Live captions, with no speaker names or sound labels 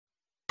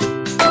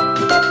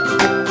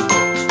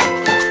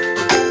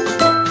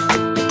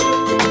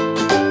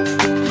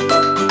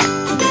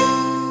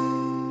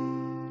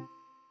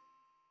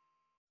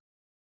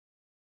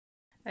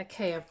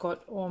Okay, I've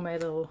got all my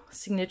little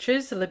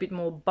signatures a little bit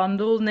more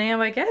bundled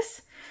now, I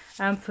guess.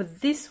 For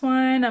this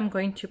one, I'm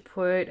going to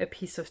put a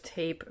piece of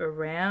tape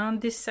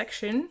around this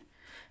section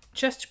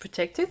just to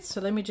protect it.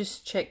 So let me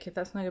just check if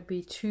that's not going to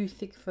be too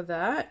thick for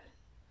that.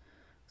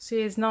 See,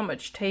 there's not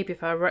much tape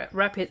if I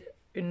wrap it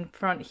in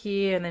front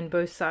here and then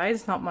both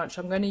sides, not much.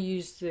 I'm going to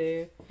use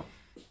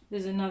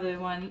there's another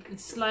one,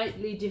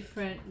 slightly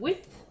different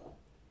width,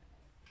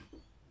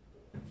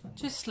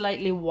 just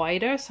slightly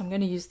wider, so I'm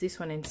going to use this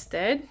one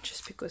instead,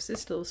 just because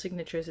this little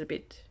signature is a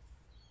bit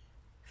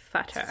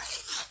fatter.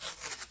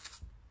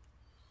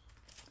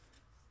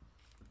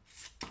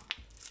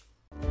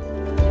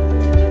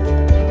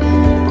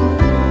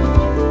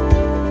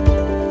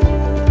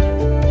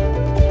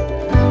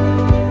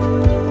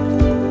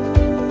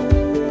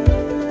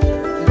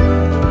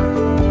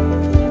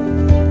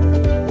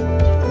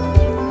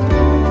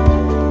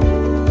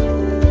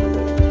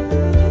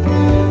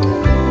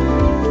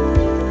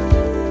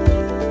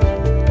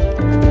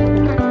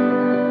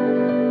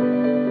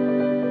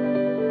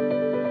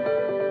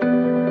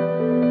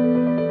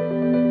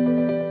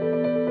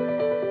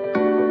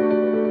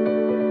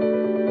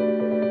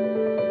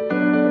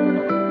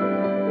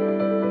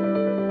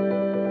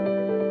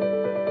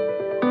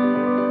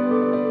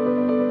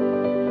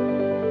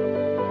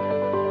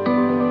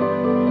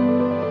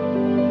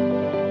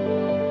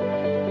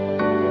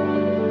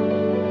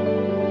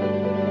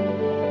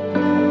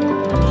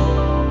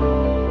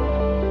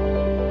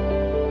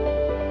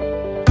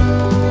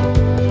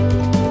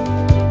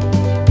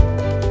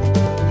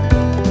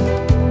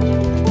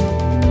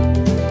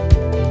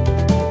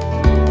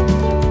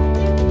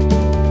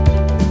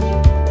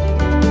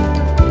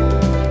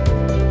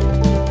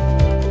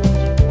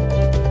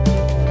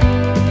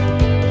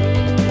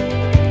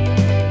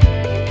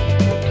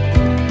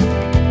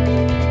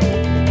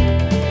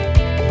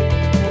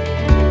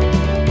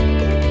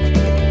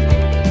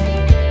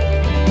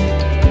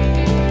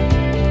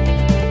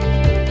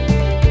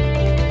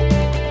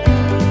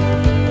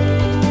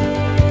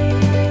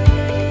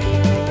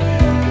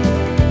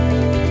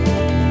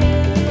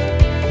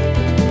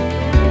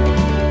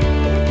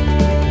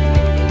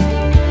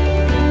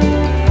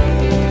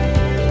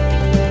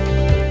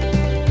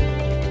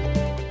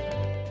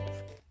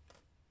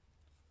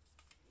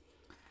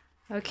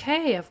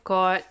 Okay, I've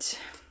got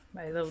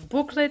my little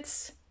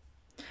booklets.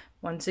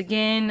 Once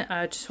again,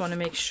 I just want to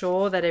make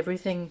sure that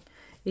everything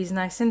is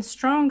nice and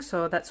strong,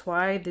 so that's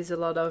why there's a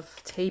lot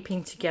of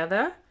taping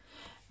together.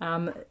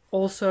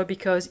 Also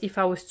because if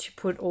I was to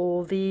put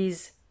all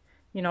these,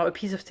 you know, a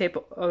piece of tape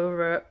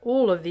over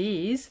all of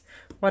these,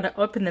 when I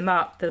open them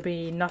up, there'll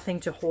be nothing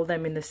to hold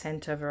them in the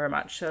center very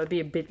much, so it'll be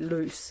a bit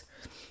loose.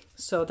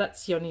 So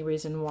that's the only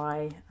reason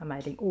why I'm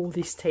adding all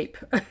this tape.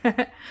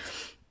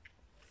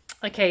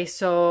 Okay,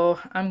 so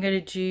I'm going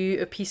to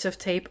do a piece of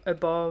tape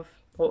above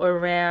or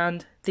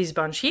around this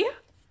bunch here,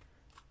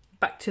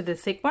 back to the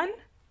thick one.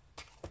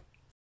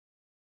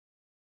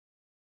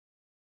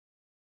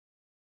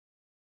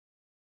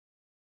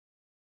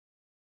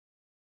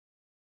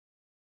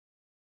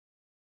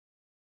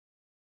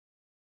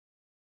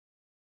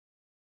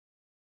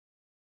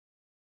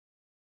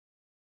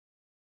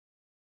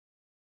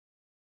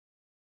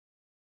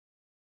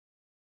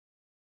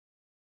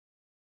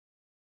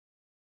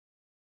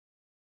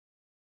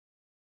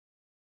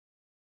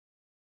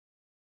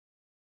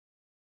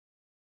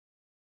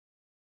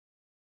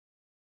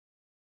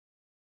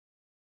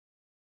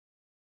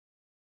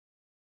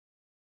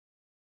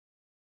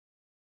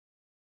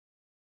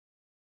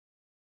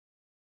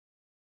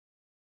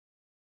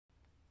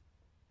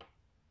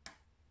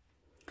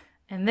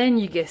 And then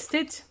you guessed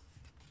it,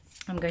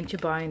 I'm going to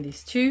bind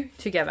these two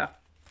together.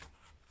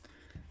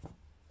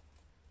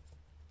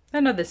 They're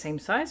not the same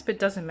size, but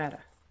it doesn't matter.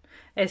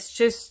 It's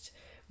just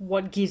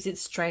what gives it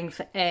strength,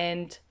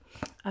 and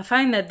I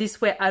find that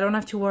this way I don't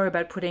have to worry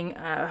about putting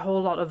a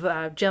whole lot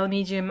of gel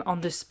medium on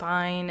the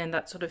spine and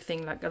that sort of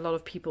thing like a lot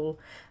of people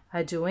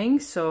are doing.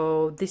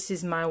 So this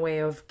is my way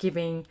of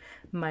giving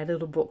my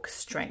little book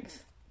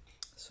strength.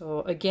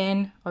 So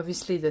again,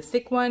 obviously the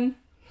thick one.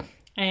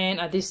 And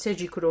at this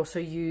stage you could also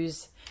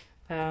use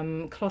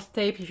cloth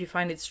tape if you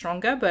find it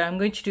stronger, but I'm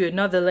going to do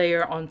another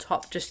layer on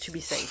top just to be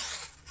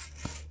safe.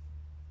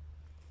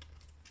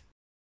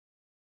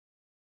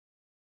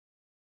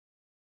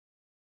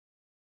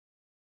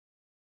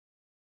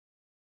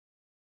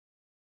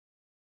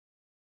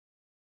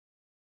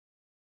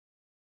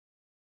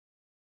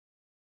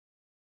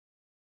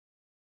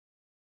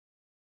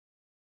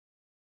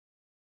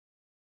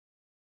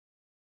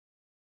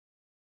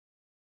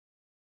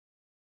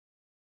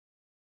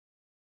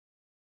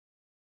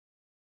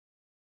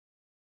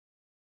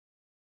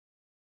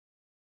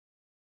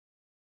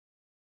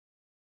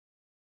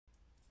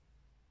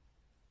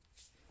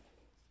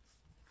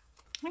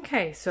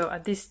 Okay, so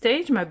at this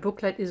stage my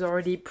booklet is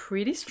already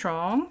pretty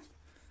strong.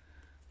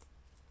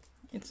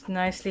 It's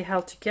nicely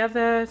held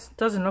together. It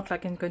doesn't look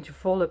like it's going to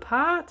fall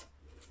apart.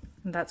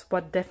 And that's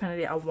what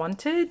definitely I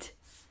wanted.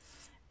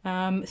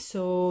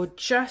 So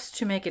just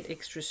to make it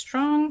extra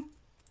strong,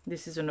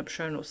 this is an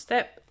optional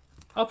step.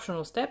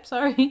 optional step,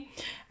 sorry,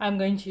 I'm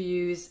going to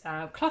use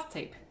cloth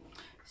tape.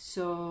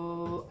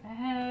 So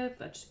I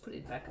just put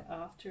it back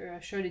after I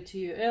showed it to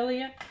you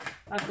earlier.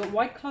 I've got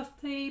white cloth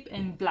tape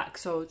and black,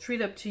 so it's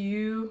really up to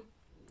you,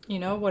 you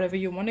know, whatever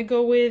you want to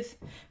go with.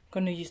 I'm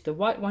going to use the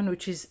white one,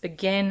 which is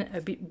again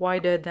a bit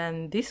wider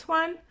than this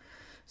one,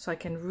 so I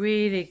can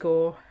really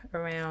go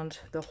around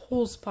the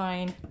whole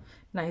spine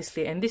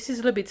nicely. And this is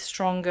a little bit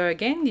stronger.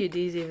 Again, the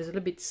adhesive is a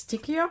little bit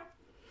stickier.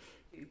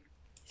 As you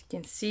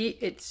can see,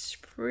 it's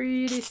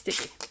pretty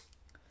sticky.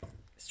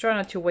 Let's try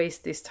not to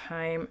waste this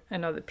time.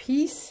 Another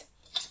piece.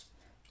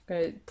 I'm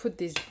going to put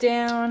this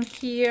down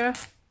here,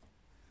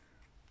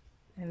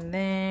 and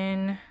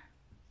then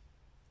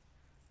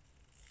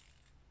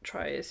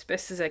try as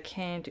best as I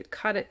can to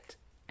cut it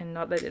and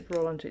not let it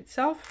roll onto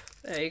itself.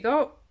 There you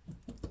go.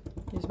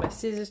 Use my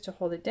scissors to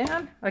hold it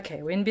down.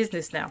 Okay, we're in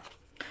business now.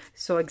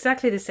 So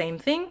exactly the same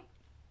thing.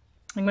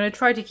 I'm going to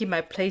try to keep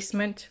my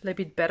placement a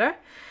little bit better.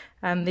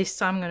 And this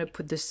time I'm going to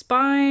put the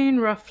spine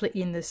roughly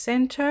in the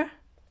center.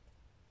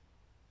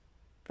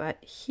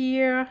 But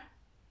here,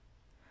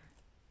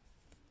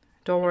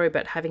 don't worry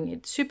about having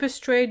it super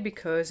straight,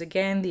 because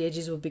again, the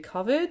edges will be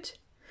covered.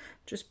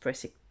 Just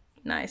press it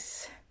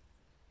nice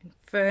and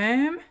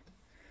firm.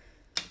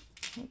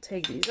 I'll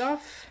take these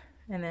off,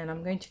 and then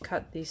I'm going to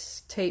cut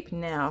this tape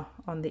now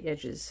on the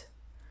edges,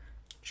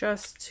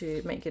 just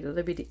to make it a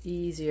little bit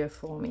easier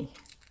for me.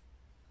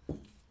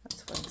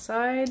 That's one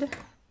side.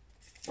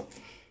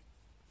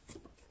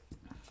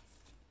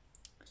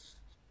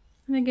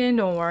 And again,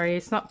 don't worry,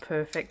 it's not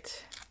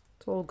perfect.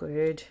 It's all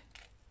good.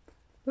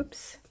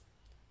 Oops.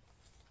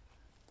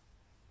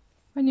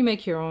 When you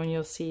make your own,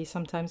 you'll see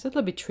sometimes a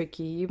little bit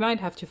tricky. You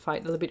might have to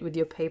fight a little bit with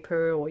your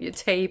paper or your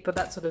tape or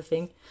that sort of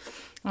thing.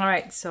 All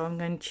right, so I'm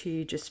going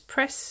to just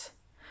press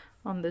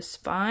on the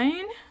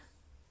spine.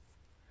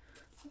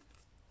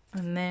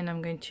 And then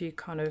I'm going to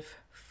kind of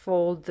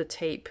fold the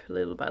tape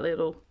little by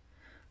little,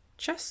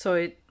 just so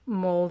it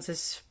molds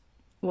as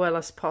well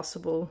as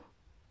possible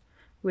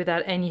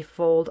without any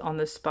fold on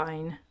the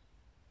spine,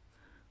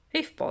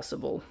 if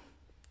possible.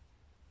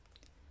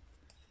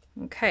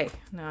 Okay,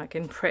 now I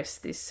can press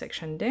this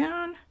section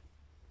down.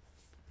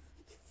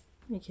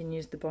 You can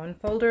use the bone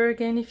folder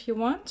again if you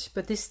want,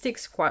 but this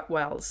sticks quite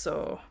well,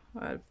 so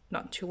I'm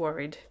not too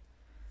worried.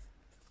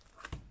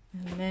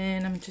 And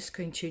then I'm just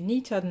going to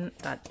neaten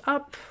that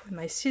up with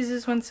my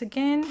scissors once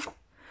again.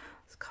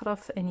 Let's cut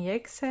off any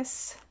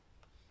excess.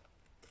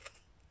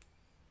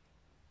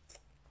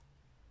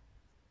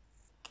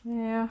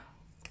 There.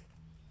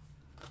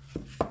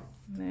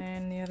 And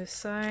then the other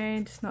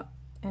side, it's not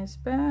as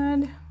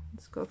bad.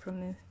 Let's go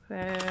from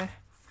this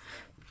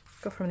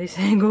go from this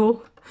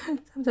angle.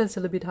 Sometimes it's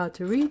a little bit hard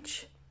to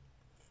reach.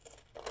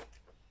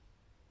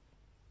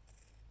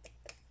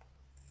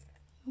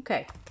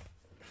 Okay.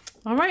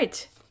 All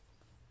right.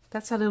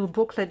 That's our little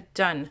booklet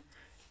done.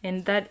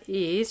 And that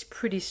is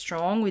pretty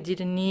strong. We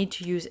didn't need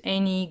to use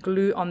any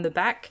glue on the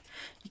back.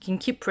 You can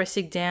keep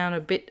pressing down a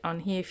bit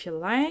on here if you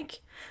like,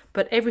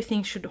 but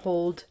everything should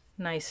hold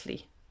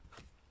nicely.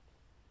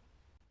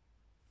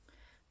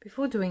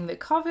 Before doing the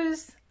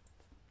covers,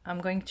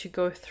 I'm going to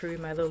go through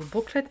my little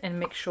booklet and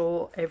make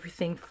sure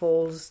everything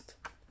falls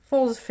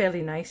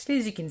fairly nicely.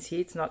 As you can see,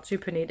 it's not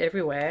super neat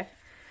everywhere,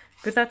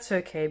 but that's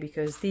okay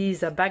because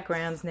these are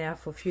backgrounds now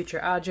for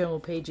future art journal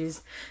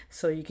pages,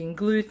 so you can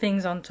glue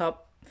things on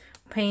top,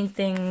 paint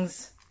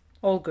things,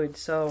 all good.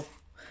 So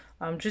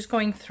I'm just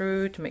going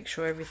through to make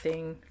sure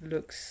everything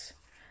looks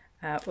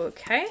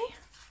okay.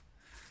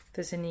 If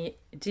there's any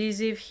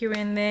adhesive here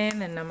and there,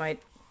 then I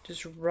might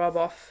just rub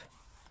off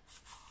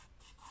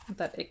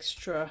that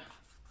extra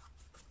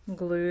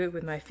glue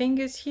with my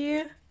fingers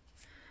here.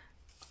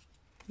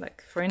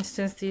 Like for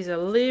instance, these are a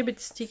little bit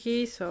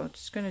sticky, so I'm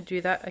just going to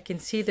do that. I can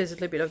see there's a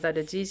little bit of that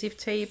adhesive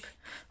tape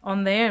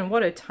on there, and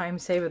what a time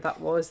saver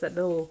that was, that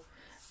little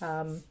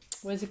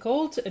what is it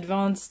called,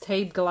 advanced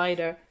tape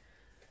glider.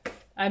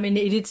 I mean,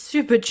 it's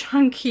super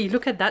chunky.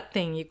 Look at that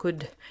thing. You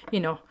could, you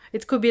know,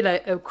 it could be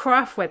like a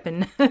craft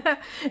weapon.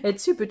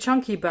 It's super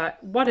chunky,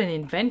 but what an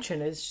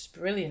invention. It's just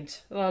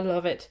brilliant. Oh, I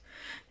love it.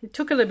 It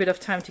took a little bit of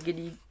time to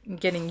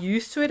getting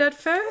used to it at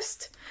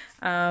first,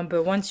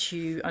 but once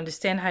you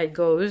understand how it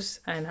goes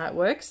and how it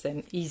works,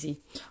 then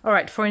easy. All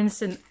right, for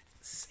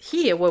instance,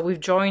 here where we've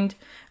joined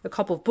a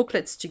couple of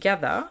booklets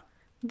together,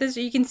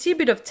 you can see a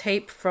bit of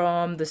tape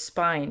from the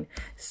spine.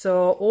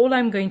 So all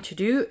I'm going to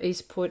do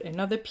is put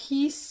another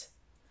piece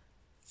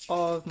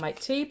of my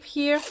tape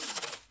here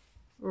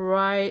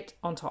right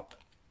on top.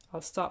 I'll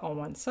start on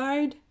one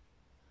side.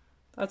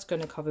 That's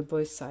going to cover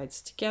both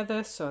sides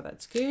together, so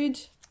that's good.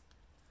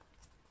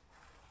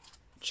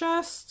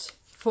 Just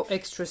for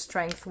extra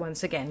strength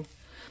once again.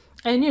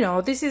 And you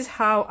know, this is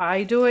how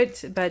I do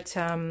it, but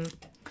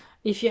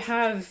if you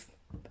have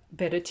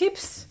better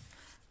tips,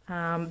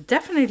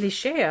 definitely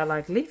share,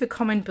 like leave a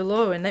comment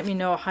below and let me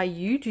know how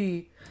you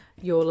do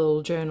your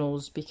little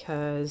journals,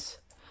 because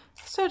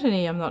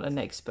certainly I'm not an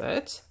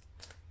expert,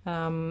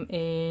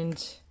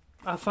 and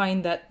I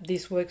find that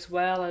this works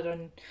well. I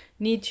don't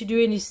need to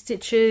do any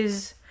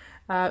stitches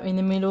in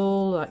the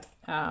middle. Like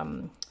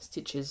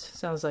stitches.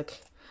 Sounds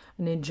like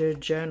a ninja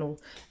journal.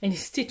 Any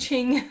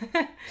stitching.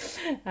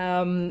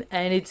 And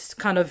it's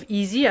kind of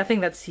easy. I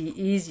think that's the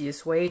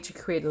easiest way to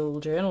create a little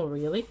journal,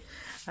 really.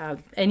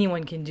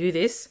 Anyone can do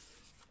this.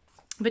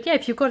 But yeah,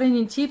 if you've got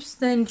any tips,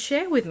 then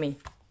share with me.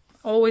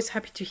 Always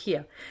happy to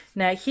hear.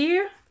 Now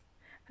here,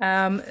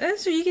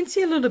 so you can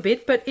see a little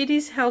bit, but it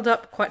is held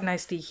up quite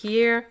nicely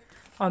here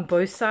on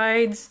both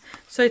sides.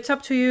 So it's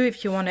up to you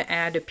if you want to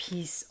add a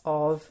piece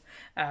of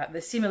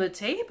the similar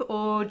tape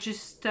or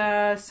just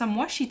some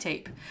washi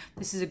tape.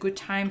 This is a good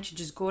time to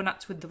just go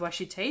nuts with the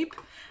washi tape.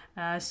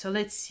 So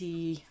let's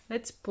see,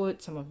 let's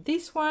put some of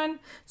this one.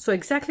 So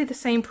exactly the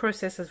same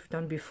process as we've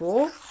done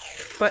before,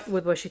 but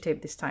with washi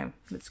tape this time.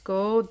 Let's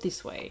go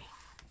this way.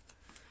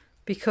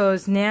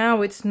 Because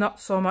now it's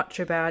not so much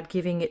about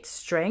giving it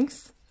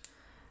strength.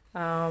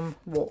 Well,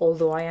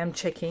 although I am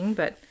checking,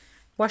 but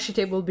washi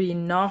tape will be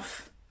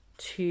enough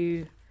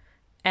to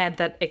add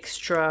that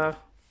extra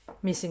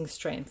missing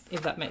strength,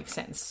 if that makes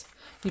sense.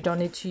 You don't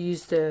need to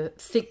use the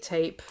thick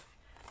tape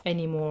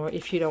anymore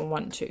if you don't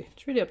want to.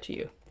 It's really up to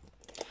you.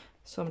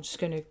 So I'm just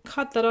going to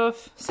cut that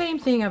off. Same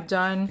thing I've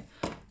done.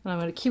 And I'm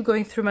going to keep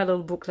going through my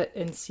little booklet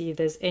and see if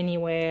there's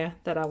anywhere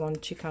that I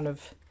want to kind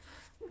of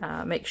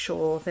make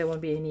sure there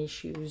won't be any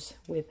issues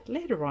with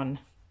later on.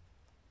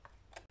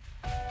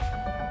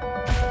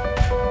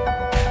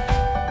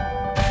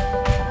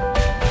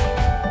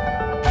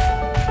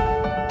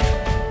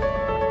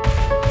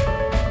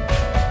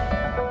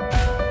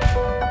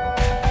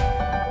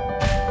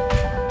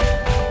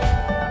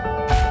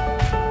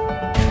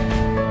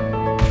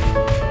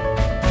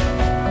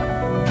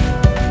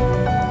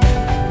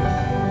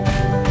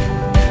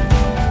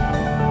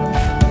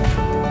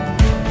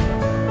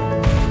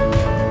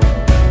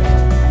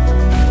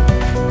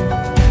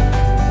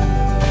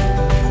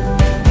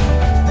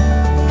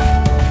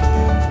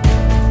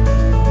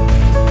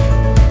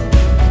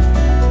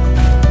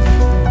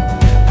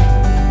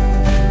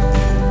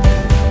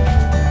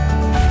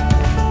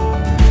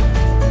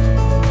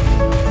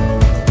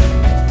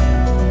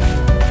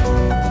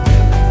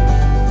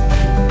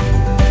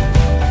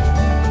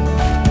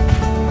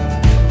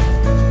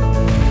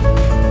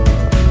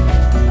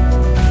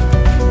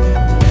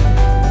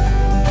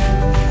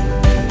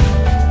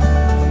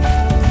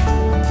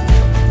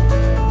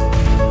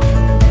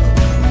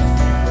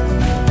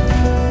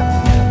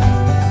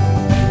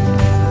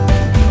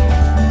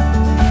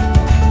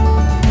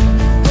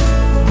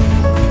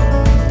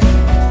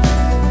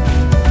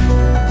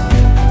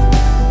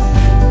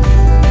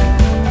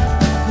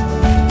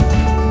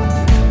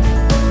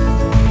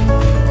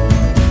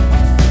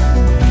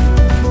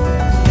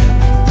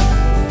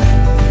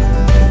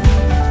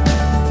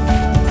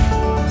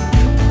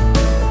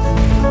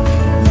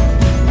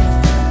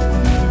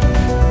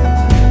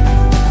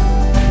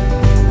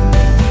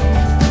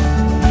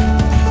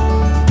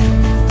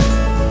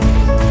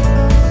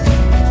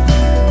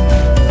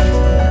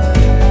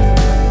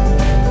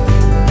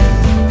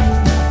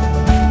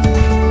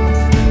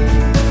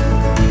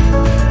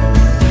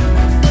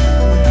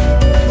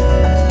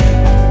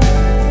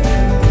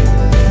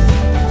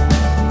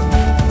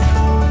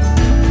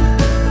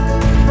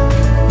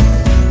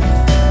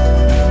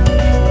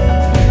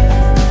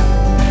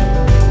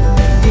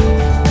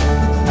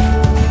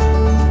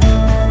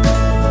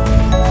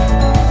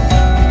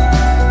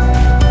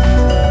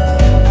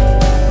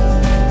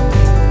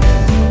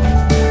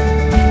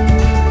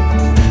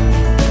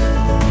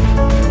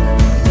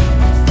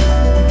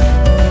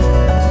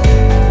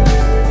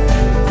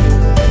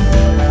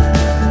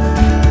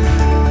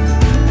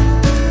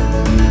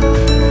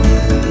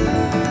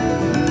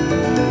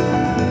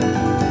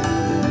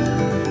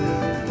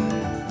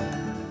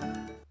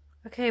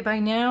 Okay, by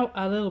now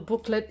our little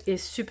booklet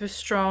is super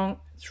strong.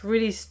 It's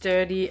really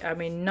sturdy. I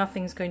mean,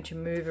 nothing's going to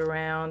move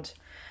around.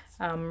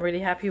 I'm really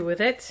happy with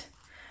it.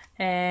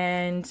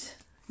 And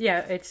yeah,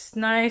 it's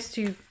nice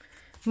to...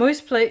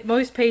 Most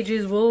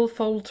pages will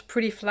fold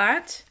pretty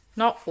flat.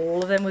 Not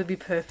all of them will be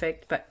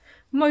perfect, but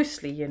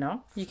mostly, you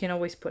know. You can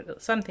always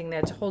put something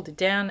there to hold it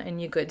down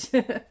and you're good.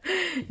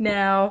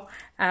 Now,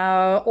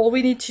 all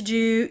we need to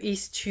do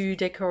is to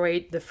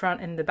decorate the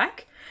front and the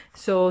back.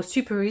 So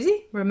super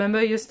easy.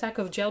 Remember your stack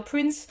of gel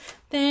prints,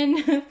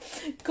 then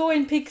go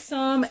and pick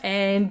some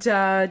and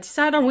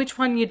decide on which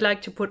one you'd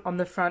like to put on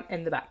the front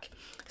and the back.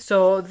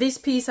 So this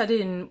piece I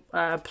didn't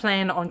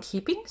plan on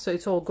keeping, so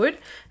it's all good.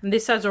 And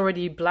this side's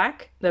already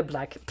black. They're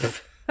black.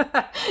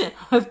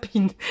 I've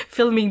been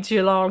filming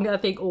too long. I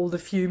think all the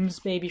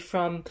fumes maybe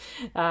from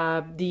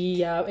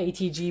the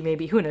ATG,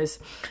 maybe, who knows.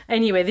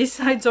 Anyway, this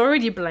side's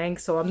already blank,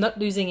 so I'm not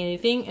losing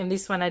anything, and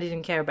this one I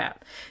didn't care about.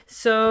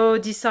 So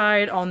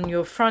decide on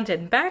your front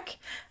and back.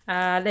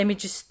 Let me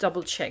just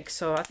double check.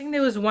 So I think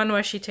there was one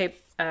washi tape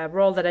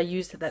roll that I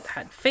used that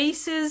had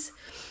faces.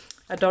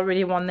 I don't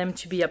really want them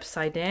to be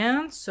upside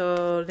down,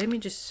 so let me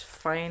just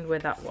find where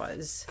that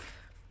was.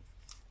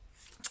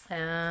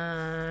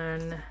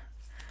 And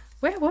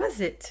where was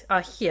it?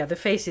 Ah, here, the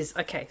faces.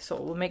 Okay,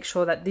 so we'll make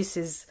sure that this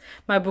is,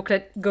 my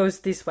booklet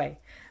goes this way.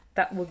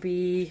 that would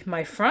be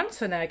my front.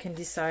 So now I can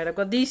decide. I've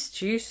got these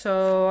two,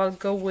 so I'll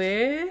go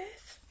with,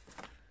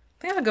 I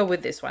think I'll go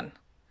with this one.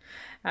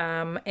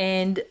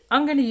 And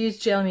I'm going to use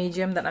gel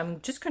medium that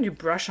I'm just going to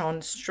brush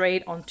on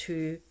straight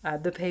onto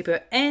the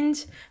paper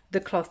and the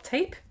cloth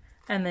tape,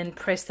 and then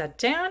press that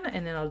down,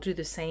 and then I'll do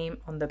the same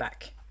on the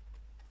back.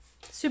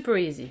 Super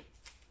easy.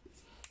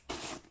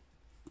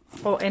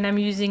 Oh, and I'm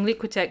using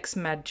Liquitex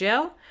matte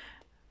gel.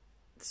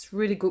 It's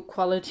really good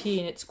quality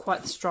and it's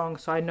quite strong,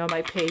 so I know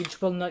my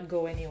page will not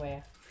go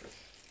anywhere.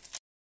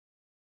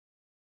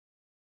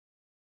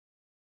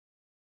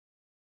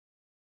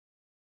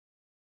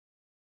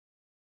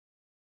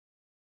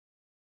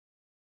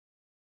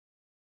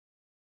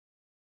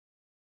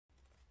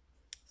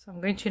 So I'm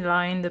going to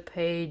line the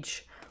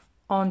page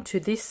onto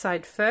this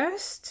side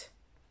first.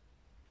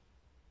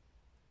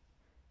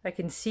 I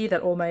can see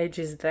that all my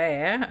edges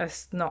there.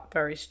 It's not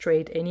very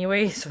straight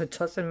anyway, so it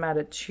doesn't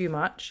matter too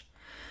much.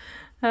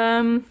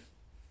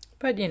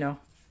 But you know,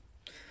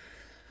 it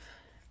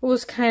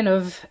was kind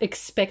of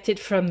expected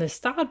from the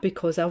start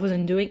because I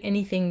wasn't doing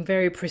anything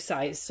very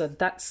precise, so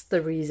that's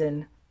the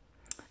reason.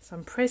 So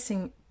I'm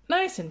pressing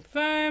nice and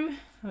firm.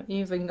 I'm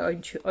even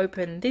going to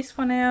open this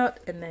one out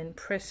and then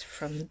press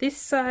from this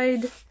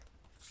side.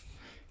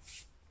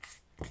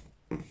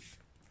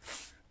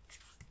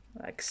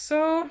 Like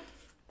so.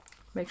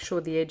 Make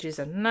sure the edges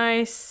are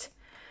nice,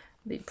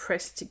 they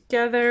press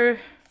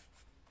together.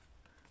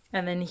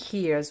 And then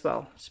here as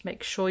well, just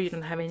make sure you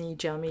don't have any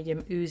gel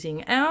medium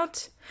oozing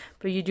out,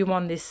 but you do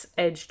want this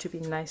edge to be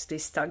nicely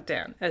stuck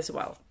down as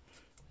well,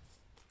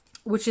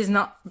 which is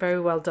not very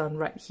well done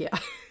right here.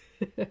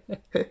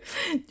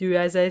 Do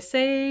as I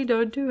say,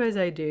 don't do as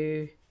I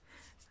do.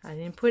 I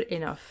didn't put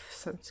enough,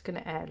 so I'm just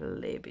gonna add a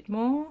little bit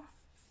more.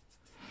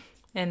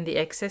 And the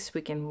excess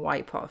we can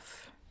wipe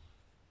off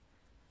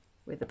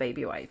with a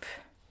baby wipe.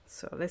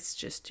 So let's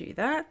just do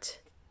that.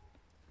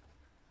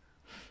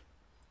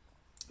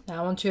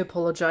 Now I want to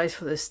apologize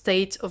for the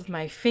state of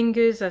my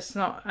fingers. That's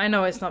not, I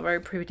know it's not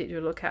very pretty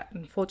to look at.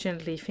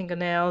 Unfortunately,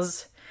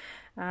 fingernails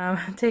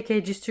take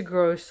ages to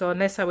grow, so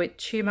unless I wait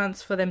 2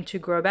 months for them to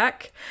grow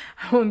back,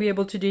 I won't be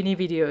able to do any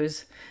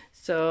videos.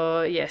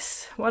 So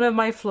yes, one of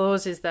my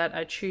flaws is that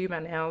I chew my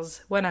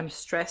nails when I'm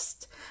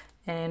stressed,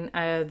 and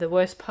the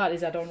worst part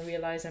is I don't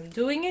realize I'm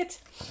doing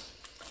it.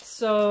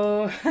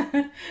 So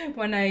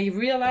when I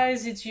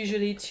realize, it's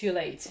usually too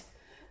late.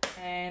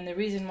 And the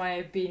reason why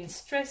I've been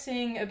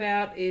stressing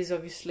about is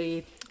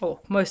obviously, or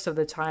most of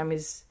the time,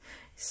 is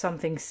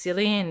something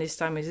silly, and this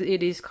time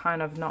it is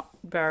kind of not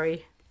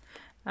very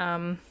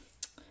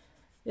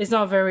it's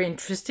not very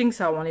interesting,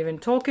 so I won't even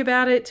talk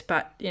about it.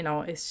 But you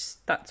know,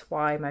 that's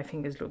why my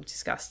fingers look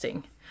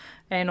disgusting.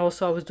 And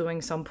also I was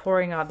doing some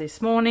pouring out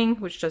this morning,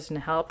 which doesn't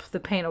help. The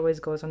paint always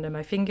goes under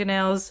my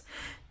fingernails,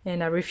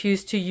 and I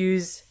refuse to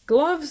use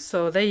gloves,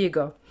 so there you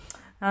go.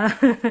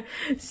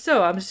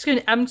 So I'm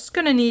just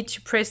gonna need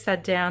to press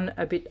that down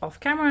a bit off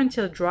camera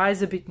until it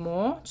dries a bit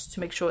more, just to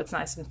make sure it's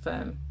nice and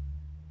firm.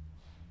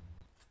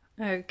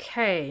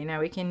 Okay, now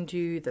we can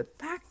do the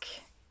back.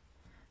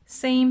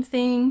 Same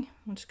thing.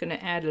 I'm just gonna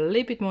add a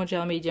little bit more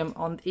gel medium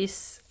on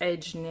this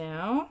edge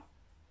now,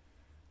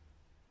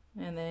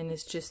 and then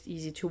it's just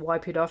easy to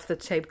wipe it off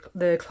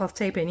the cloth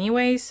tape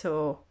anyway,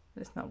 so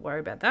let's not worry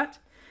about that.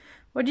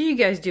 What do you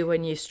guys do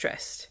when you're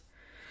stressed?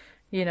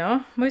 You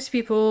know, most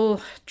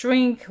people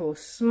drink or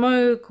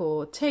smoke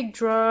or take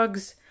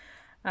drugs.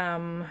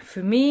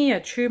 For me, I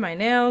chew my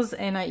nails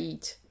and I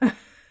eat.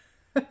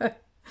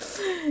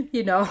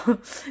 You know,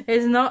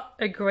 it's not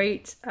a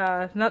great,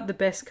 not the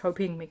best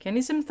coping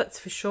mechanisms, that's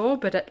for sure,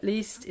 but at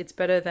least it's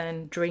better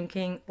than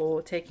drinking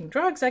or taking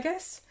drugs, I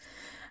guess.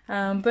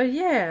 But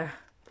yeah,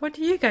 what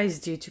do you guys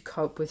do to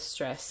cope with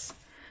stress?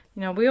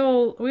 You know,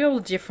 we're all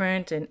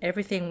different, and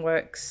everything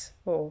works,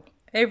 or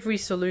every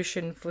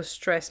solution for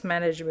stress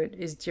management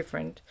is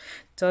different.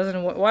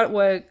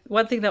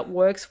 One thing that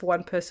works for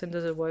one person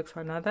doesn't work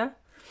for another.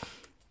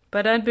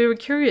 But I'd be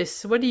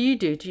curious, what do you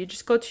do? Do you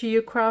just go to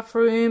your craft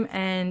room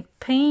and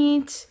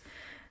paint?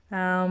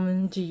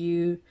 Do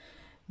you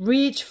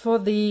reach for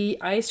the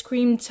ice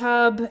cream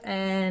tub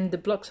and the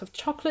blocks of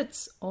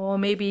chocolates, or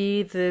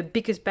maybe the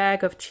biggest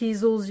bag of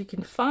chisels you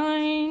can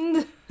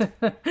find?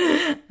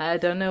 I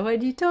don't know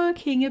what you're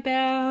talking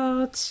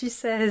about, she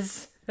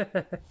says.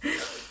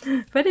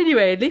 But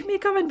anyway, leave me a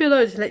comment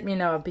below to let me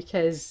know,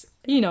 because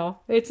you know,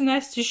 it's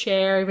nice to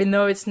share, even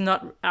though it's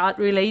not art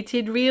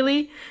related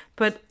really,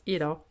 but you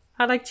know,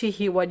 I like to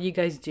hear what you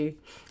guys do.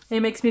 It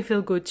makes me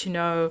feel good to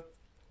know,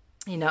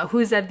 you know,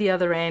 who's at the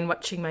other end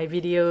watching my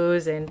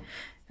videos, and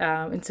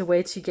it's a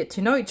way to get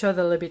to know each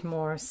other a little bit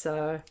more.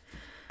 So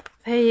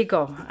there you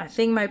go. I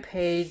think my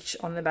page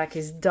on the back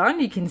is done.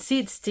 You can see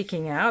it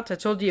sticking out. I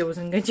told you it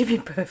wasn't going to be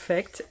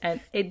perfect,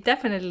 and it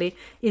definitely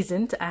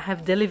isn't. I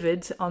have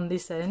delivered on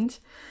this end.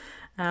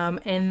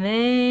 And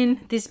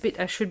then this bit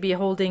I should be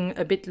holding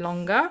a bit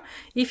longer.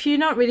 If you're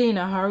not really in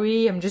a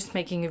hurry, I'm just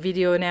making a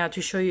video now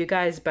to show you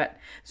guys, but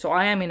so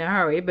I am in a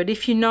hurry. But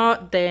if you're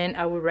not, then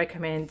I would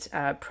recommend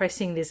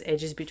pressing these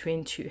edges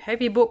between two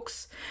heavy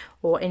books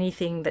or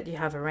anything that you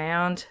have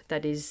around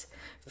that is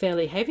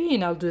fairly heavy,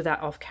 and I'll do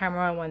that off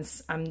camera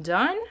once I'm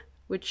done,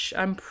 which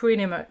I'm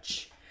pretty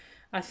much,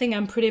 I think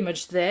I'm pretty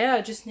much there.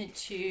 I just need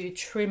to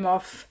trim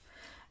off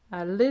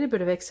a little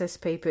bit of excess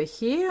paper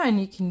here, and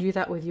you can do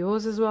that with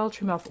yours as well.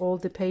 Trim off all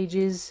the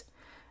pages,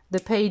 the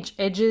page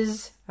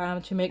edges,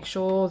 to make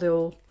sure they're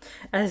all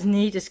as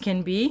neat as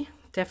can be.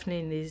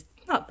 Definitely these,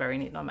 not very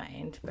neat on my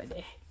end, but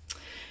yeah,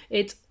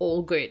 it's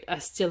all good. I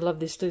still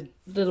love this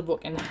little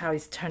book and how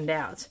it's turned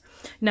out.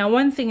 Now,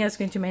 one thing I was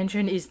going to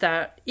mention is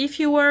that if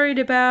you're worried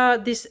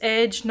about this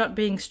edge not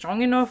being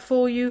strong enough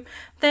for you,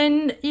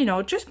 then, you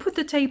know, just put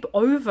the tape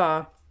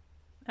over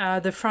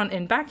the front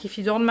and back. If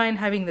you don't mind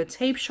having the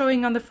tape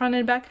showing on the front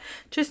and back,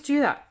 just do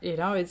that. You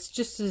know, it's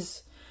just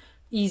as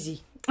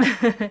easy.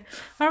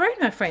 All right,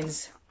 my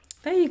friends,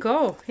 there you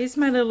go. Here's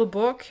my little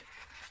book.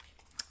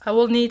 I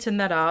will neaten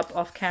that up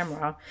off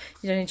camera.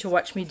 You don't need to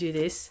watch me do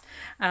this.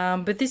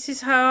 But this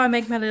is how I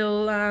make my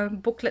little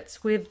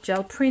booklets with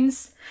gel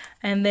prints.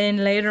 And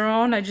then later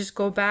on, I just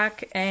go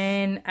back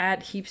and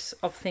add heaps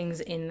of things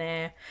in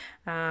there.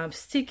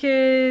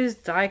 Stickers,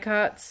 die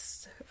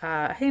cuts,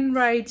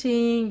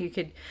 handwriting. You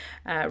could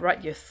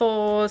write your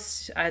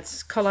thoughts, add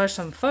color,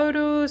 some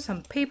photos,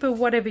 some paper,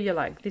 whatever you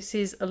like. This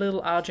is a little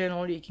art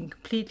journal you can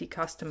completely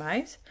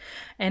customize,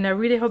 and I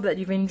really hope that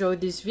you've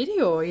enjoyed this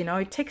video. You know,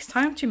 it takes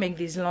time to make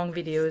these long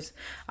videos.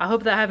 I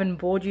hope that I haven't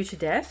bored you to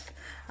death.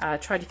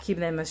 Try to keep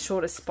them as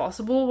short as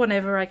possible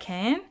whenever I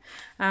can.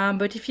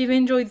 But if you've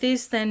enjoyed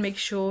this, then make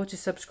sure to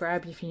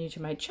subscribe if you're new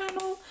to my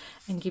channel,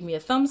 and give me a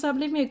thumbs up,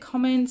 leave me a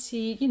comment,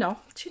 see, you know,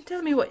 to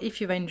tell me what,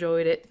 if you've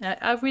enjoyed it.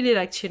 I'd really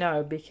like to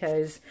know,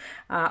 because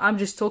I'm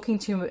just talking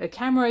to a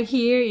camera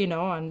here, you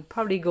know, and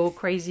probably go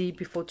crazy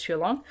before too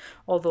long,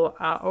 although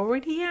I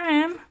already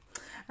am.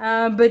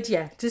 But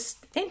yeah,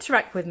 just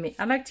interact with me.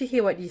 I'd like to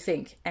hear what you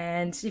think.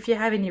 And if you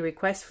have any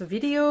requests for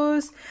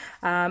videos,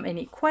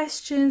 any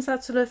questions,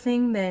 that sort of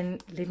thing, then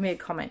leave me a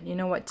comment. You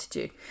know what to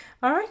do.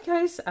 All right,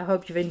 guys, I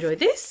hope you've enjoyed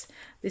this.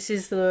 This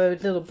is the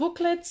little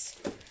booklets.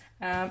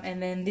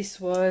 And then this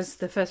was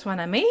the first one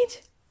I made,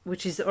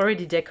 which is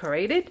already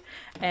decorated.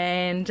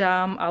 And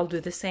I'll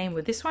do the same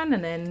with this one.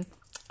 And then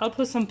I'll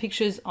put some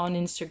pictures on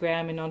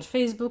Instagram and on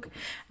Facebook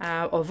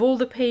of all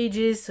the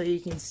pages, so you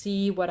can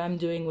see what I'm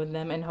doing with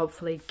them and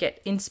hopefully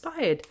get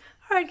inspired.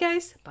 All right,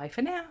 guys, bye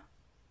for now.